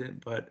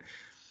didn't. But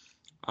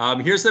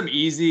here's some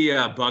easy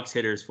Bucks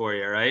hitters for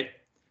you, all right?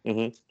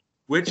 Mm-hmm.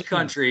 Which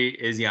country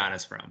is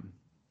Giannis from?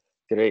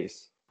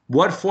 Greece.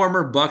 What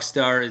former Bucks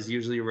star is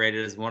usually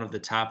rated as one of the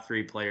top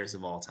 3 players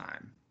of all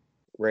time?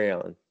 Ray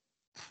Allen.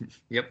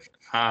 Yep.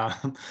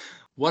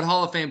 What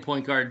Hall of Fame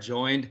point guard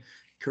joined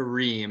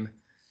Kareem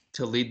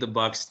to lead the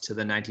Bucks to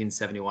the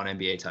 1971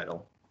 NBA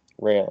title?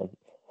 Ray Allen.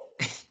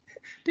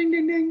 Ding,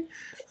 ding, ding.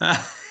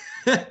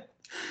 The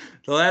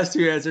last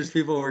 2 answers,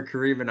 people were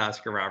Kareem and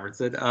Oscar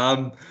Robertson.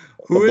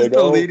 Who is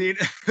the leading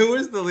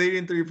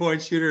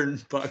 3-point shooter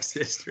in Bucks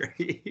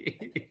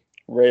history?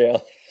 Ray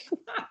Allen.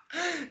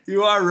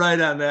 You are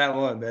right on that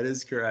one. That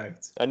is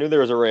correct. I knew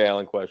there was a Ray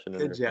Allen question.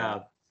 Good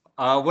job.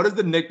 What is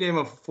the nickname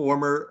of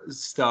former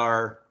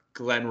star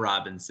Glenn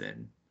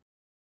Robinson?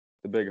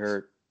 The Big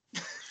Hurt.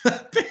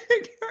 The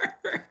Big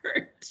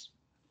Hurt.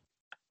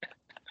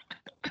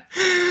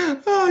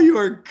 Oh, you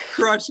are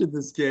crushing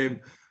this game.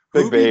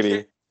 Big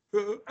Baby.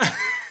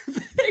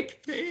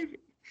 Big Baby.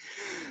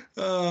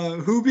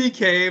 Who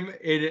became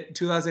in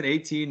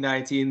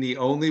 2018-19 the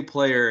only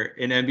player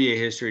in NBA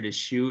history to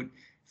shoot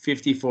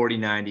 50, 40,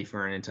 90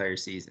 for an entire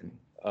season?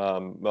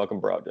 Malcolm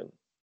Brogdon.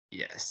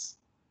 Yes.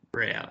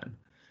 Ray Allen.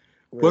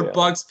 What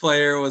Bucks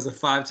player was a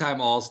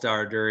 5-time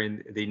All-Star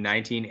during the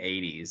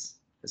 1980s?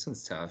 This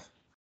one's tough.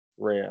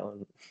 Ray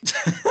Allen.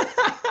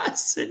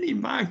 Sidney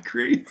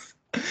Moncrief.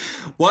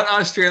 What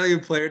Australian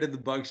player did the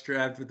Bucks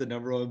draft with the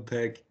number 1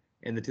 pick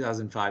in the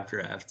 2005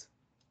 draft?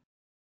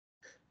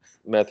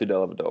 Matthew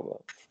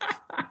Dellavedova.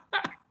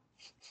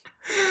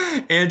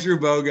 Andrew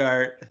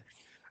Bogart.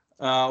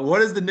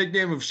 What is the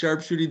nickname of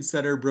sharpshooting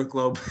center Brook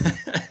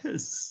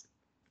Lopez?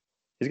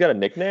 He's got a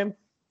nickname?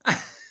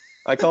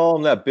 I call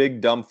him that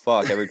big dumb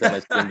fuck every time I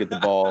see him get the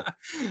ball.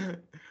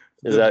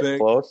 Is that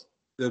close?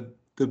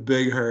 The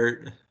big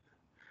hurt.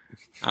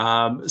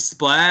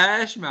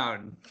 Splash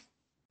Mountain.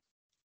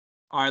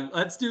 All right,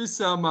 let's do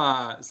some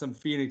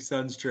Phoenix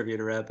Suns trivia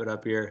to wrap it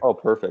up here. Oh,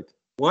 perfect.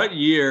 What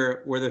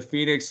year were the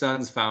Phoenix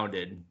Suns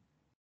founded?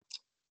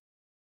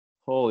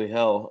 Holy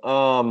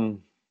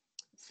hell.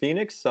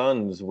 Phoenix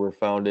Suns were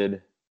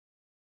founded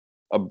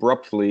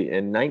abruptly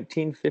in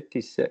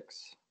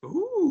 1956.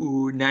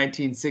 Ooh,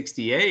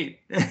 1968.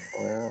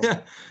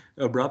 Wow.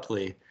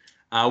 Abruptly.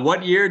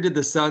 What year did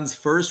the Suns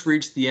first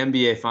reach the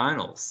NBA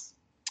Finals?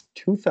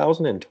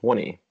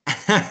 2020.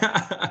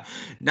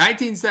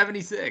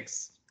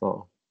 1976.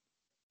 Oh.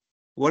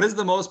 What is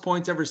the most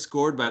points ever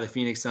scored by the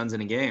Phoenix Suns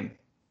in a game?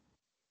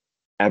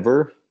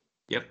 Ever?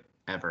 Yep,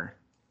 ever.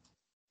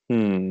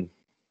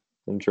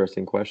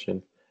 Interesting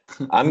question.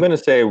 I'm going to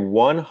say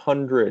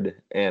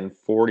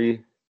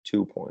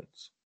 142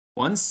 points.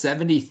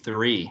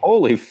 173.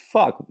 Holy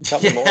fuck.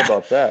 Tell me more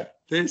about that.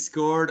 They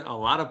scored a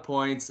lot of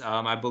points.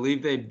 I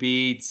believe they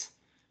beat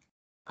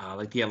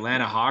like the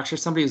Atlanta Hawks or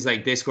somebody. It was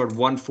like they scored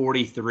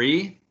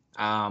 143.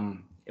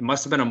 It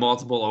must have been a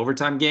multiple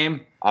overtime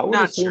game. I would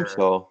assume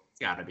so. It's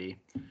got to be.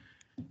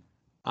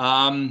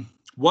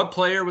 What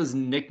player was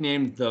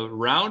nicknamed the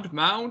Round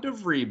Mound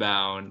of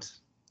Rebound?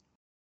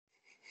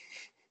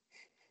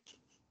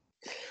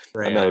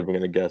 I'm not even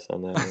going to guess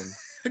on that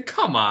one.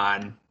 Come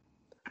on.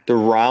 The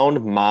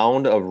Round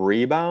Mound of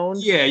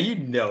Rebound? Yeah, you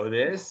know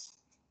this.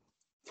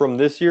 From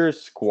this year's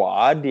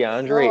squad,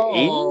 DeAndre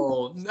Ayton?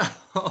 Oh,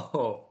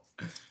 no.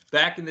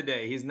 Back in the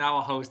day. He's now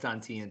a host on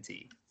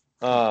TNT.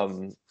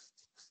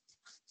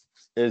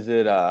 Is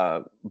it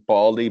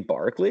Baldy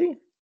Barkley?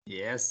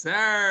 Yes,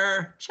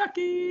 sir.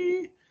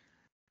 Chucky.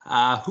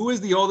 Who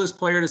is the oldest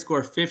player to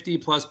score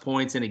 50-plus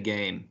points in a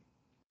game?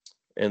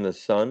 In the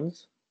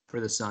Suns? For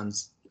the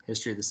Suns.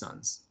 History of the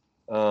Suns.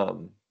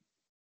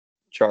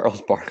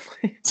 Charles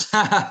Barkley.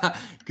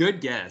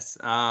 Good guess.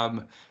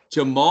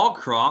 Jamal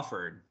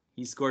Crawford.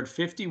 He scored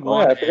 51. Oh,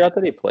 I forgot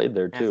that he played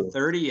there too. At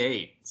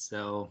 38.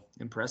 So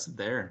impressive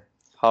there.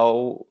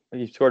 How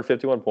he scored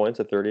 51 points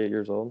at 38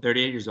 years old?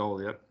 38 years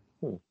old, yep.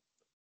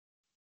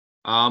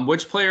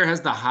 Which player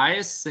has the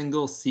highest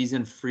single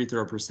season free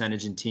throw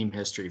percentage in team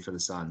history for the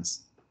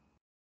Suns?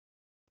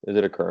 Is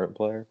it a current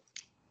player?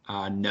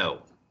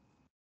 No.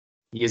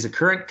 He is a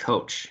current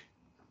coach.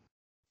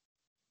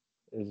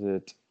 Is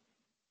it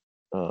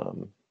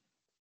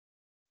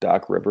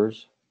Doc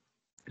Rivers?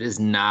 It is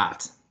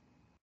not.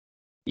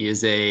 He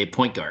is a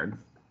point guard.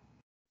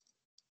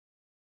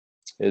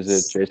 Is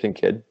it Jason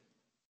Kidd?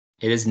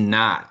 It is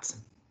not.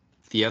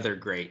 The other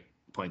great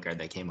point guard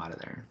that came out of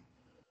there.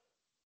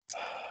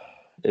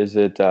 Is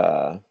it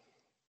that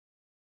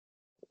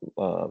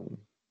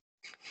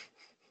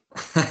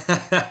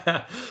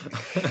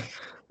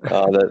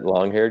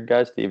long-haired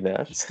guy, Steve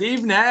Nash?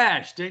 Steve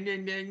Nash. Ding,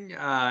 ding, ding.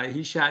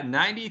 He shot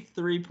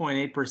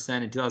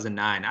 93.8% in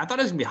 2009. I thought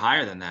it was going to be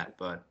higher than that,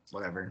 but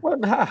whatever.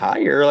 What,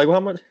 higher? Like,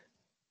 how much?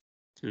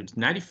 Dude, it's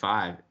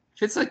 95.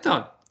 If it's like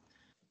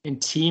in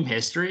team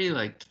history,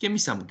 like, give me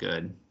something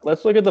good.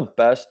 Let's look at the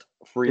best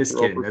free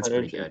throw That's pretty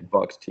percentage good. in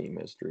Bucks team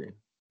history.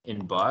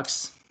 In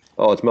Bucks?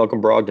 Oh, it's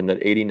Malcolm Brogdon at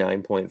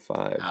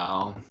 89.5.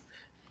 Oh.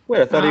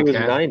 Wait, I thought he was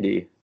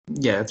 90.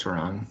 Yeah, that's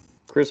wrong.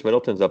 Chris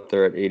Middleton's up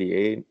there at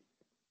 88.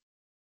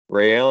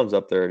 Ray Allen's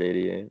up there at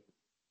 88.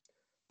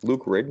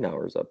 Luke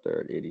Ridnour's up there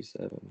at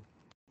 87.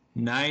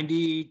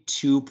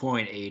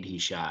 92.8 he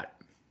shot.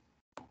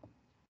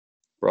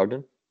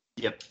 Brogdon?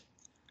 Yep.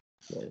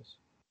 Nice.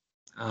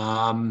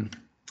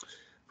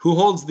 Who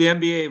holds the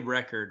NBA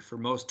record for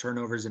most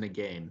turnovers in a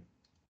game?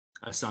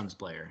 A Suns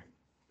player.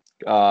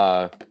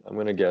 I'm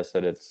going to guess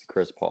that it's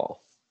Chris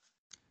Paul.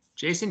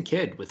 Jason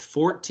Kidd with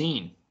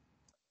 14.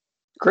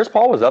 Chris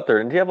Paul was up there.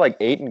 Didn't he have like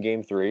 8 in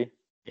game 3?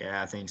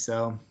 Yeah, I think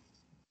so.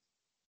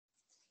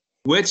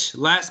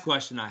 Last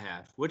question I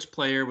have. Which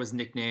player was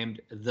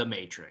nicknamed The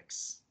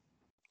Matrix?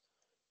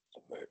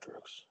 The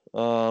Matrix.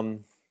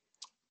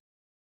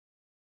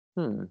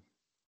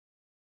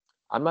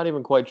 I'm not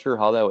even quite sure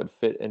how that would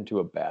fit into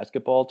a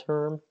basketball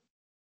term.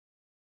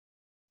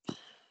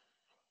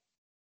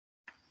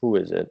 Who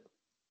is it?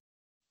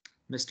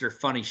 Mr.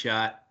 Funny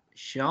Shot,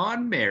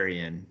 Shawn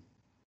Marion.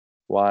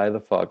 Why the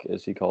fuck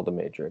is he called the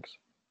Matrix?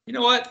 You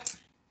know what?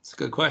 It's a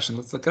good question.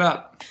 Let's look it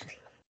up.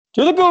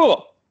 To the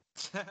Google!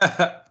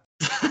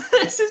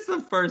 This is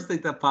the first thing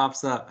that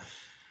pops up.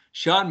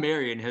 Shawn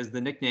Marion has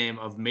the nickname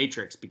of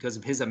Matrix because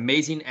of his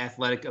amazing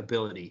athletic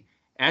ability.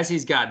 As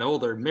he's gotten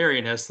older,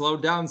 Marion has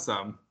slowed down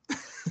some.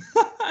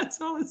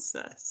 That's all it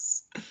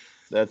says.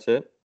 That's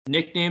it?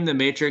 Nicknamed the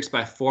Matrix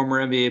by former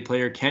NBA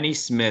player Kenny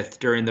Smith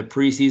during the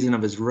preseason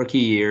of his rookie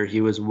year,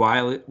 he was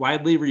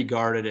widely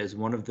regarded as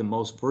one of the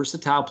most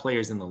versatile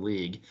players in the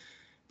league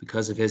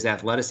because of his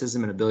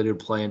athleticism and ability to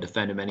play and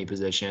defend in many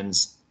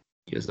positions.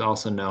 He is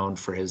also known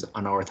for his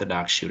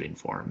unorthodox shooting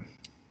form.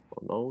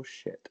 Well, no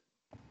shit.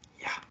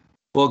 Yeah.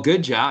 Well,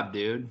 good job,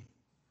 dude.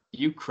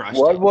 You crushed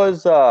What it.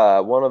 was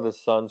one of the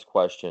Suns'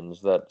 questions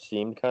that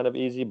seemed kind of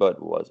easy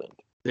but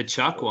wasn't? The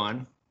Chuck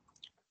one.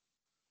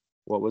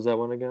 What was that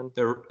one again?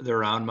 The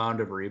round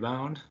mound of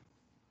rebound.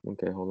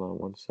 Okay, hold on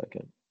 1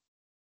 second.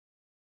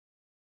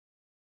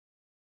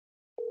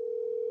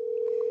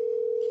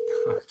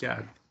 Oh,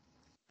 God.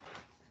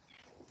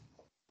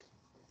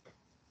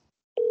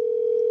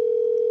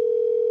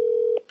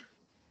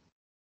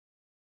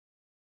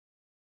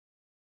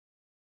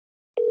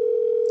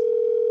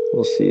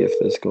 We'll see if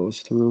this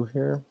goes through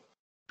here.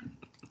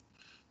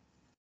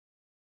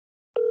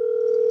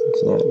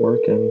 It's not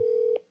working.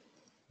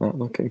 Not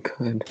looking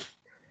good.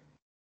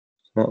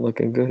 Not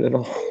looking good at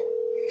all.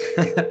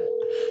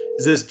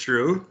 Is this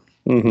true?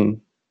 Mm-hmm.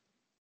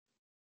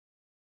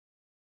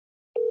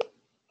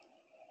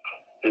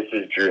 This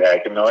is Drew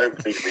Hackenmiller.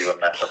 Please leave a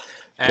message.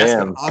 Ask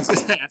him. I was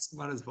just going to ask him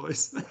on his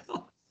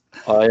voicemail.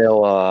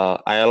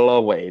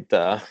 I'll wait.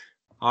 All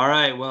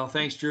right. Well,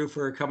 thanks, Drew,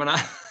 for coming on.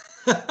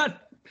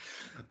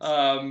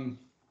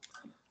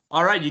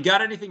 All right. You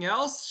got anything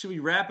else? Should we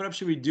wrap it up?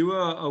 Should we do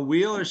a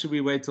wheel, or should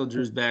we wait till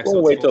Drew's back?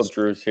 We'll wait till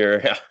Drew's here.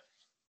 Yeah.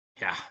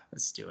 Yeah,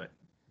 let's do it.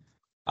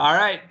 All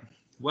right.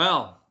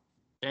 Well,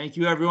 thank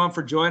you, everyone,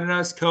 for joining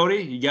us.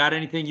 Cody, you got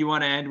anything you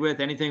want to end with?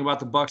 Anything about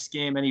the Bucks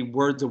game? Any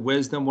words of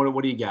wisdom?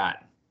 What do you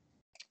got?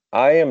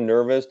 I am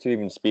nervous to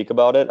even speak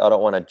about it. I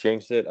don't want to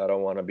jinx it. I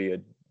don't want to be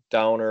a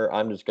downer.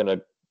 I'm just going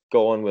to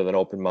go in with an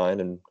open mind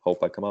and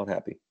hope I come out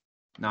happy.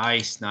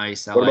 Nice. I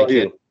what like about it.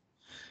 You?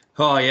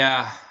 Oh,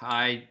 yeah.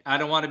 I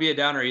don't want to be a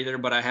downer either,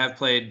 but I have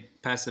played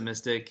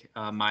pessimistic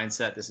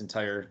mindset this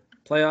entire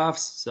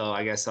playoffs. So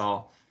I guess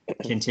I'll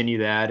continue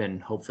that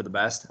and hope for the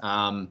best.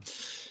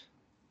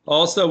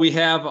 Also, we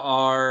have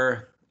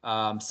our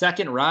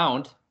second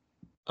round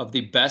of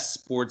the best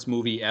sports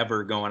movie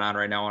ever going on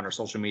right now on our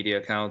social media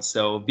accounts.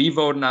 So be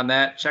voting on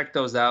that. Check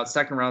those out.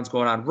 Second round's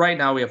going on right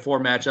now. We have 4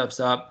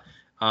 matchups up.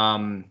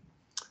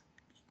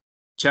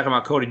 Check them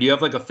out. Cody, do you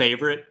have like a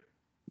favorite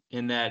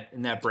in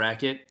that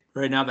bracket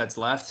right now that's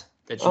left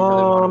that you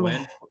really want to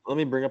win? Let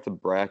me bring up the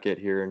bracket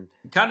here.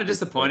 I'm kind of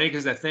disappointed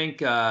because I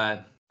think,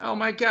 oh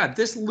my God,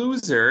 this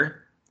loser.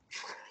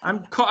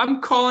 I'm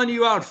calling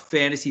you out,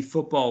 fantasy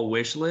football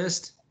wish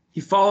list. He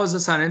follows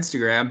us on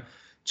Instagram.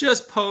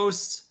 Just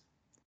posts,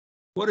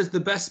 what is the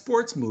best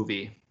sports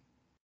movie?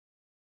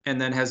 And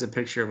then has a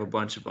picture of a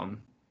bunch of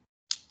them.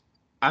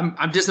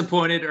 I'm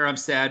disappointed, or I'm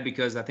sad,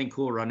 because I think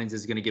Cool Runnings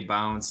is going to get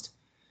bounced.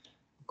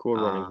 Cool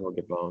Runnings will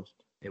get bounced.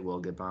 It will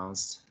get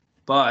bounced.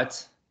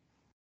 But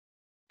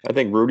I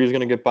think Rudy's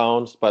going to get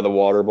bounced by the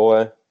Water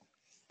Boy.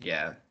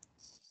 Yeah.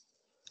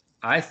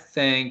 I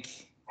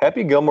think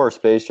Happy Gilmore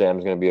Space Jam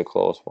is going to be a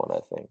close one, I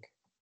think.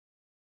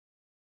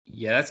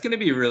 Yeah, that's going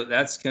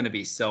to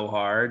be so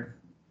hard.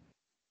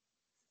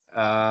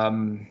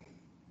 I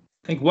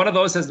think one of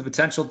those has the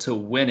potential to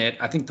win it.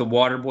 I think the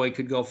Waterboy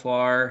could go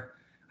far.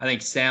 I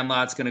think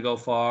Sandlot's going to go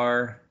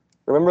far.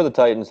 Remember, the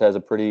Titans has a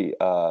pretty.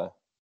 It'll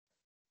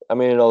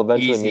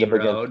eventually Easy meet up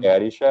road.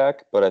 against Caddyshack,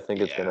 but I think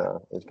it's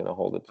gonna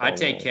hold its own. I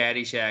take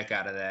Caddyshack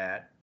out of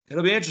that.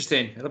 It'll be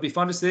interesting. It'll be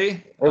fun to see.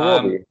 It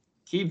will be.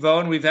 Keep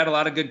voting. We've had a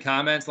lot of good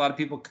comments. A lot of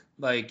people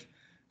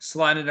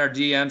sliding in our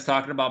DMs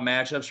talking about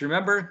matchups.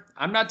 Remember,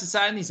 I'm not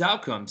deciding these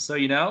outcomes, so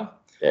Yeah,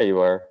 you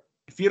are.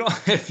 If you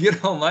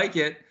don't like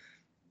it,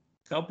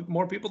 tell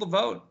more people to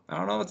vote. I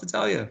don't know what to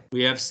tell you.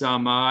 We have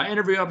some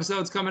interview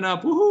episodes coming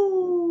up.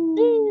 Woohoo!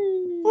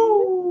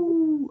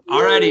 Woo!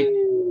 Alrighty.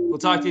 We'll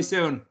talk to you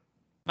soon.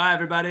 Bye,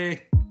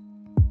 everybody.